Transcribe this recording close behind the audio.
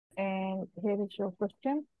here is your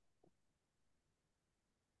question.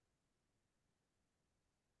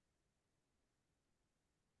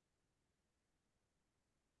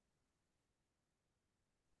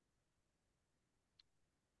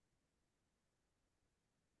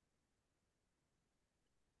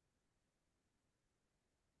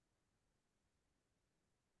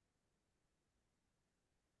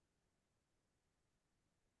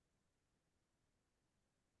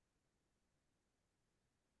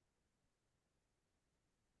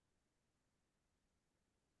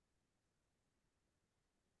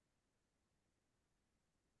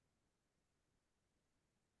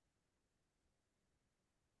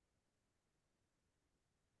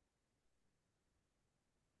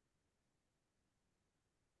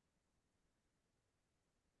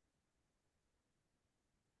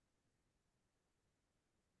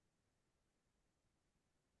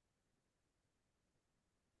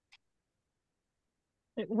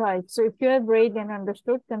 Right. So if you have read and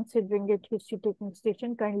understood, considering it history taking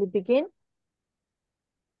station, kindly begin.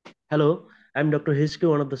 Hello, I'm Dr. Hiski,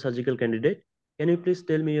 one of the surgical candidate. Can you please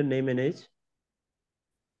tell me your name and age?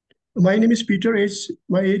 My name is Peter.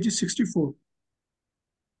 My age is 64.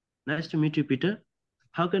 Nice to meet you, Peter.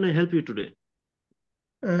 How can I help you today?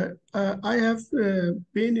 I have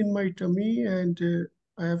pain in my tummy and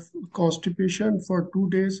I have constipation for 2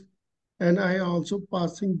 days, and I also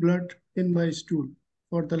passing blood in my stool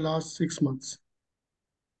for the last 6 months.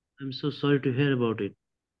 I'm so sorry to hear about it.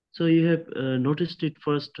 So you have noticed it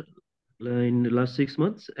first in the last 6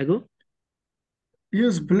 months ago?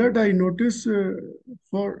 Yes, blood I notice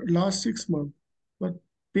for last 6 months, but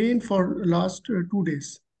pain for last 2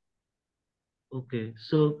 days. Okay.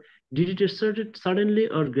 So did it start it suddenly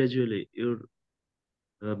or gradually? Your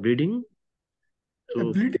bleeding?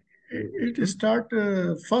 Bleeding, it start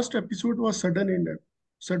first episode was sudden.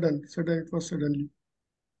 It was suddenly.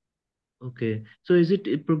 Okay. So is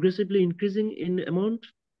it progressively increasing in amount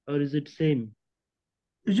or is it same?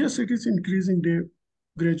 Yes, it is increasing day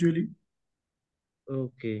gradually.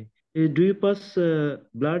 Okay. Do you pass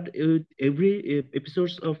blood with every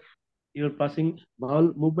episodes of your passing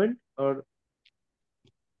bowel movement or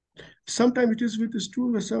Sometimes it is with the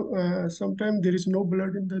stool, sometimes there is no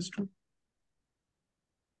blood in the stool.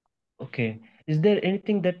 okay. Is there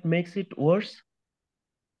anything that makes it worse?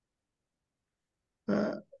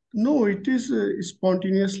 No, it is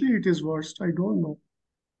spontaneously, it is worse. I don't know.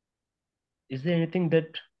 Is there anything that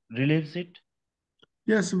relieves it?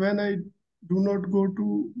 Yes, when I do not go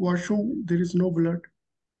to washroom, there is no blood.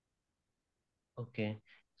 Okay.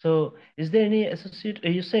 So is there any associate?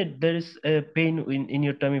 You said there is a pain in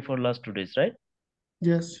your tummy for last 2 days, right?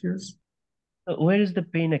 Yes, yes. Where is the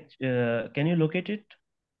pain? Can you locate it?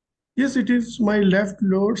 Yes, it is my left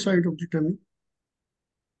lower side of the tummy.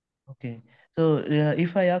 Okay. So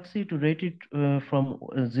if I ask you to rate it from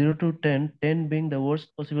 0 to 10, 10 being the worst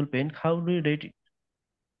possible pain, how do you rate it?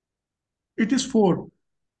 It is 4.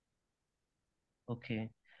 Okay.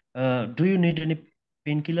 Do you need any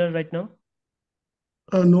painkiller right now?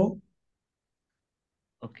 No,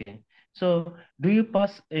 Okay. So do you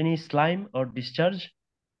pass any slime or discharge?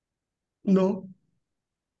 no.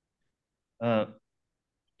 Uh,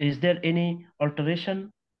 is there any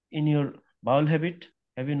alteration in your bowel habit?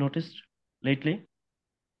 Have you noticed lately?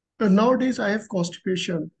 Nowadays I have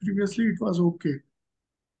constipation. Previously it was okay.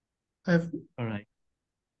 I have All right.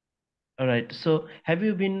 All right. So have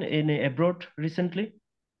you been in abroad recently?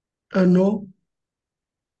 no.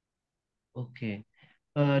 Okay.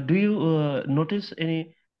 Do you notice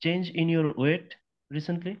any change in your weight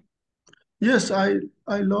recently? Yes, I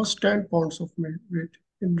lost 10 pounds of my weight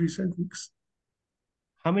in recent weeks.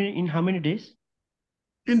 How many days?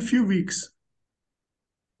 In few weeks.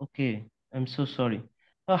 Okay. I'm so sorry.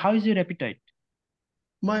 How is your appetite?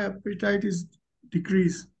 My appetite is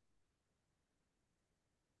decreased.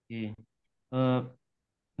 Okay. Uh,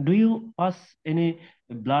 do you pass any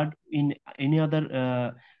blood in any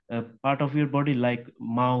other part of your body like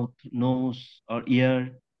mouth, nose, or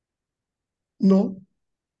ear? No,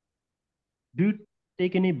 Do you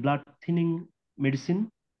take any blood thinning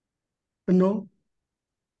medicine? no.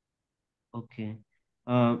 Okay.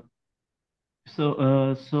 Uh,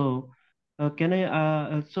 can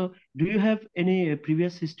I? So, do you have any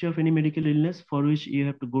previous history of any medical illness for which you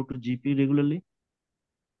have to go to GP regularly?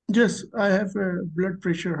 Yes, I have blood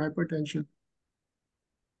pressure, hypertension.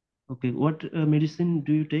 Okay. What medicine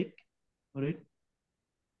do you take for it?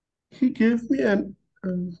 He gave me an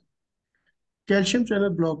calcium channel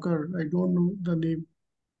blocker. I don't know the name.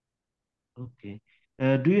 Okay.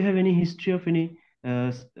 Do you have any history of any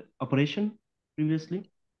operation previously?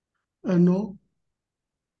 No,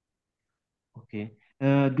 Okay.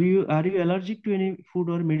 Are you allergic to any food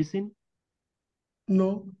or medicine?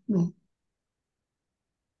 No, no,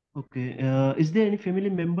 Okay. Is there any family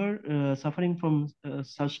member suffering from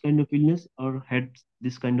such kind of illness or had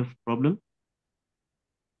this kind of problem?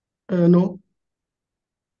 no,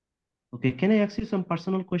 Okay. Can I ask you some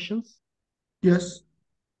personal questions? yes.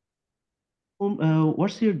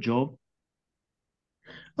 What's your job?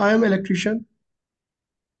 I am electrician.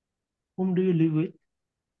 Whom do you live with?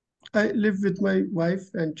 I live with my wife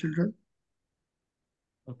and children.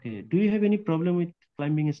 Okay. Do you have any problem with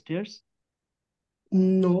climbing stairs?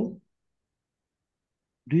 No,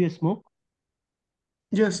 Do you smoke?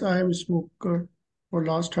 yes, I am a smoker for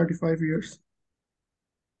last 35 years.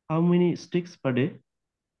 How many sticks per day?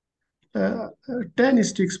 10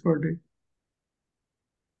 sticks per day.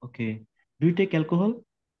 Okay. Do you take alcohol?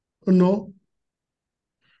 No,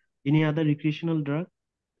 Any other recreational drug?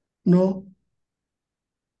 no,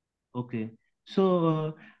 Okay.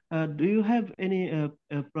 So, do you have any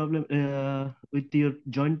problem with your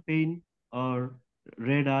joint pain or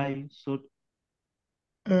red eye? So,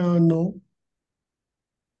 no.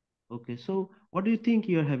 okay. So, what do you think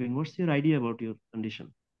you are having? What's your idea about your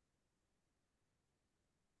condition?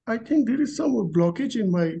 I think there is some blockage in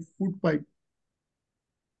my food pipe.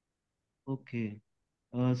 Okay.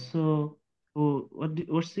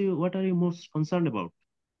 What are you most concerned about?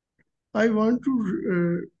 I want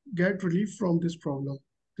to get relief from this problem,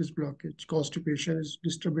 this blockage. Constipation is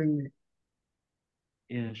disturbing me.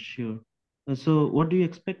 Yeah, sure. So, what do you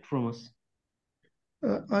expect from us?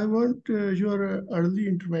 I want your early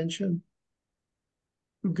intervention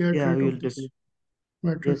to get Yeah, rid we will of this definitely.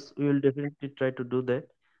 matter. Yes, we will definitely try to do that.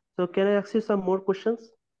 So, can I ask you some more questions?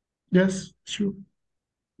 Yes, sure.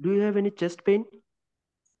 Do you have any chest pain?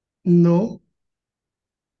 No,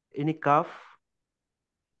 Any cough?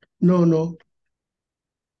 no, no.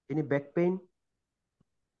 Any back pain?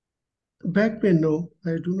 Back pain, no.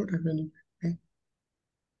 I do not have any back pain.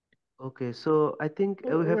 Okay, so I think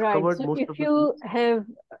we have Right. covered So most if of the things. you have,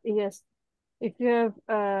 yes, if you have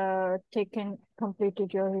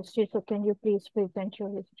completed your history, so can you please present your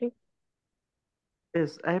history?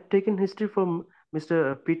 Yes, I have taken history from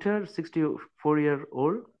Mr. Peter,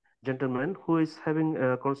 64-year-old gentleman who is having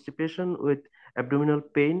constipation with abdominal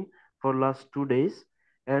pain for last 2 days,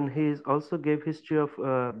 and he is also gave history of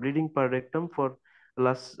bleeding per rectum for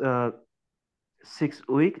last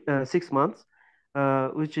 6 months,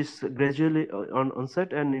 which is gradually on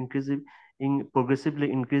onset and increasing,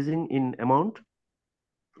 progressively increasing in amount.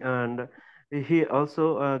 And he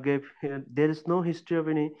also gave there is no history of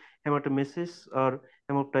any hematemesis or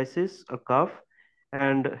hemoptysis or cough,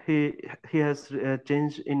 and he has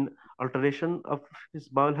changed in alteration of his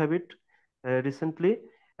bowel habit recently,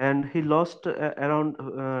 and he lost around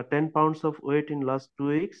 10 pounds of weight in last 2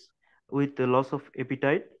 weeks with the loss of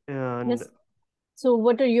appetite. And Yes. So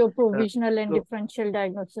what are your uh, provisional and so differential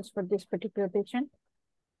diagnosis for this particular patient?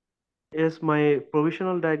 yes, my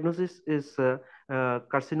provisional diagnosis is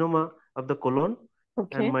carcinoma of the colon, and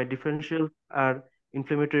Okay. my differentials are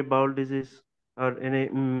inflammatory bowel disease or any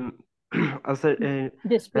ulcer and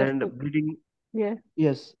Dysplastic. bleeding. Yeah.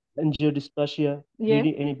 Yes, angiodysplasia, Yeah.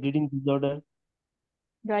 any bleeding disorder.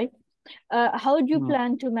 Right. How do you Hmm.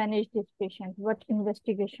 plan to manage this patient? What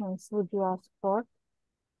investigations would you ask for?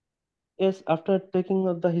 Yes, after taking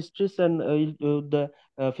of the histories and the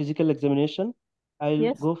physical examination, I'll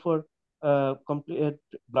Yes. go for complete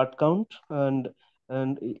blood count and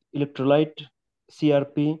electrolyte,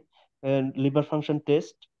 CRP, and liver function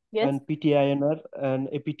test, Yes. and PTINR and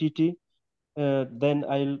APTT. Then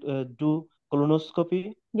I'll do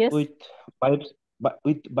colonoscopy Yes. with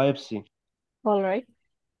biopsy. All right.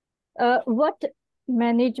 What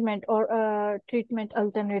management or treatment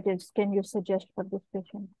alternatives can you suggest for this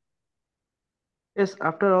patient? Yes,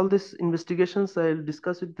 after all these investigations, I'll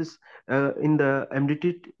discuss with this in the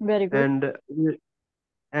MDT, Very good.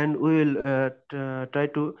 and we will try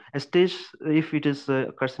to stage, if it is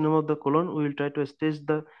carcinoma of the colon, we will try to stage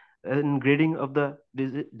the grading of the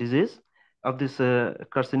disease of this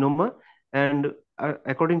carcinoma, and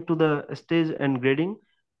according to the stage and grading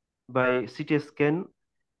by CT scan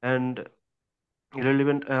and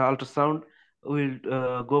relevant ultrasound, we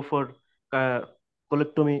will go for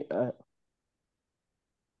colectomy.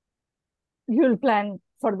 You'll plan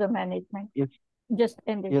for the management. Yes, Just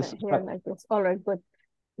end it yes. here like this. All right, good.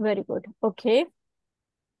 Very good. Okay.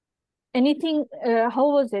 Anything,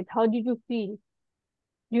 how was it? How did you feel?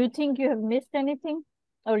 Do you think you have missed anything?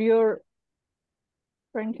 Or your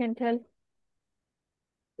friend can tell?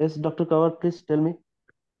 Yes, Dr. Kawar, please tell me.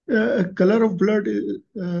 Color of blood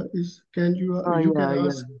is can you Oh, you can yeah, yeah,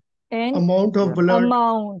 ask And amount of yeah. blood.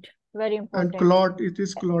 amount. Very And important. clot, it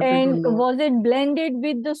is clotted or And not. was it blended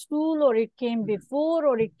with the stool, or it came before,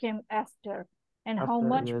 or it came after? And how After,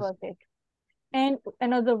 much yes. was it? And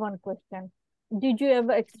another one question. Did you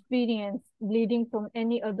ever experience bleeding from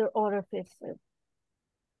any other orifices?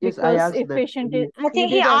 Yes, I Because asked if that. patient is, I you think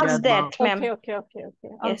he did ask asked that. that, ma'am. Okay.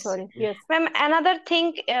 I'm Yes. sorry. Yes. Ma'am, another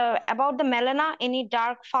thing about the melena, any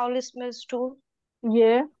dark foul smell stool?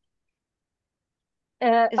 Yeah.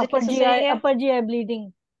 Is it necessary here? Upper GI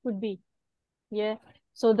bleeding could be. Yeah.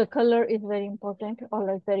 So the color is very important. All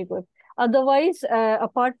right, very good. Otherwise,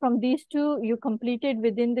 apart from these two, you completed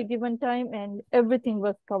within the given time and everything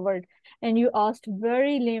was covered. And you asked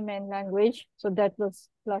very layman language. So that was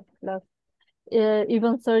plus.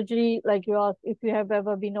 Even surgery, like you asked if you have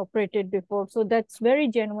ever been operated before. So that's very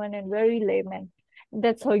genuine and very layman.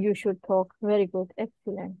 That's how you should talk. Very good.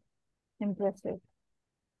 Excellent. Impressive.